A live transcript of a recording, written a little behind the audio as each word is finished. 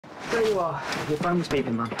There you are. Your phone's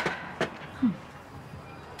beeping, Mum.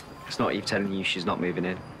 It's not Eve telling you she's not moving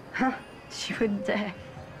in. Huh? She wouldn't dare.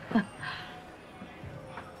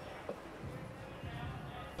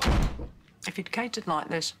 If you'd catered like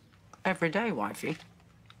this every day, wifey,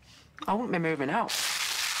 I wouldn't be moving out.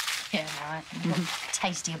 Yeah, right. You've got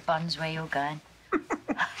tastier buns where you're going.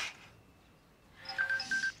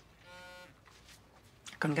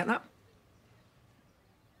 Couldn't get that?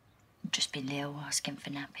 Just be Leo asking for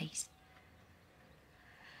nappies.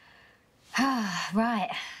 Ah, right.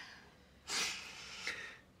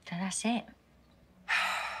 So that's it.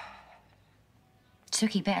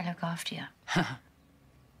 Suki better look after you.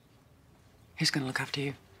 Who's going to look after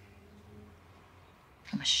you?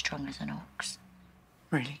 I'm as strong as an ox.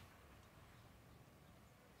 Really?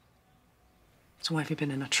 So why have you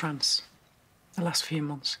been in a trance the last few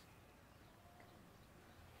months?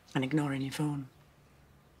 And ignoring your phone?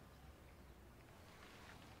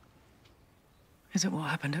 Is it what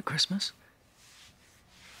happened at Christmas?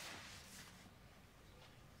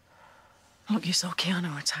 Look, you saw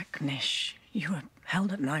Keanu attack Nish. You were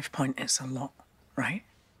held at knife point. It's a lot, right?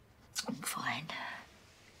 I'm fine.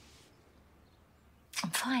 I'm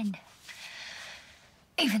fine.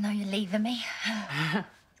 Even though you're leaving me. Yeah,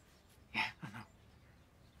 I know.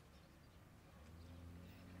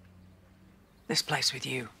 This place with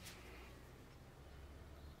you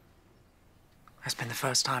has been the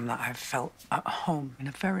first time that I've felt at home in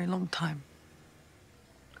a very long time.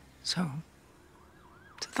 So,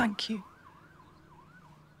 to thank you.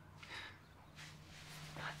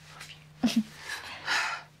 I love you.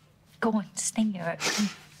 Go on, sting her.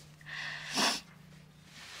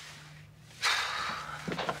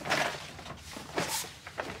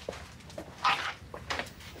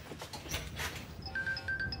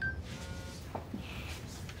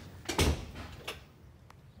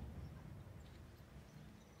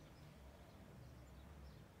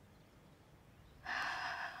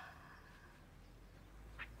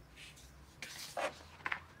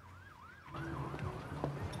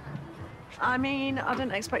 I mean, I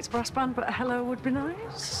didn't expect a brass band, but a hello would be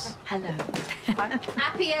nice. Hello.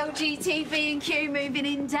 Happy LGTB&Q moving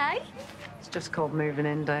in day. It's just called moving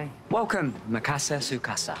in day. Welcome, Mikasa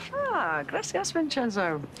Sukasa. Ah, gracias,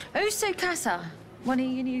 Vincenzo. Who's Sukasa? One of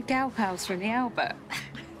your new gal pals from the Albert.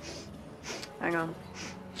 Hang on.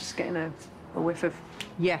 Just getting a whiff of,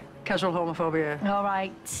 yeah, casual homophobia. All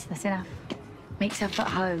right, that's enough. Make yourself at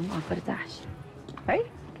home. I've got a dash. Hey?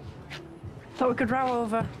 Thought we could row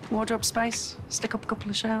over wardrobe space, stick up a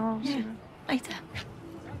couple of shelves. Yeah, later.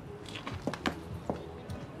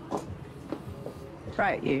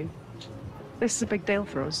 Right, you. This is a big deal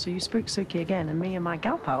for us, so you spook Suki again, and me and my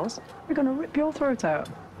gal pals are gonna rip your throat out.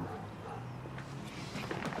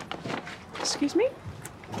 Excuse me?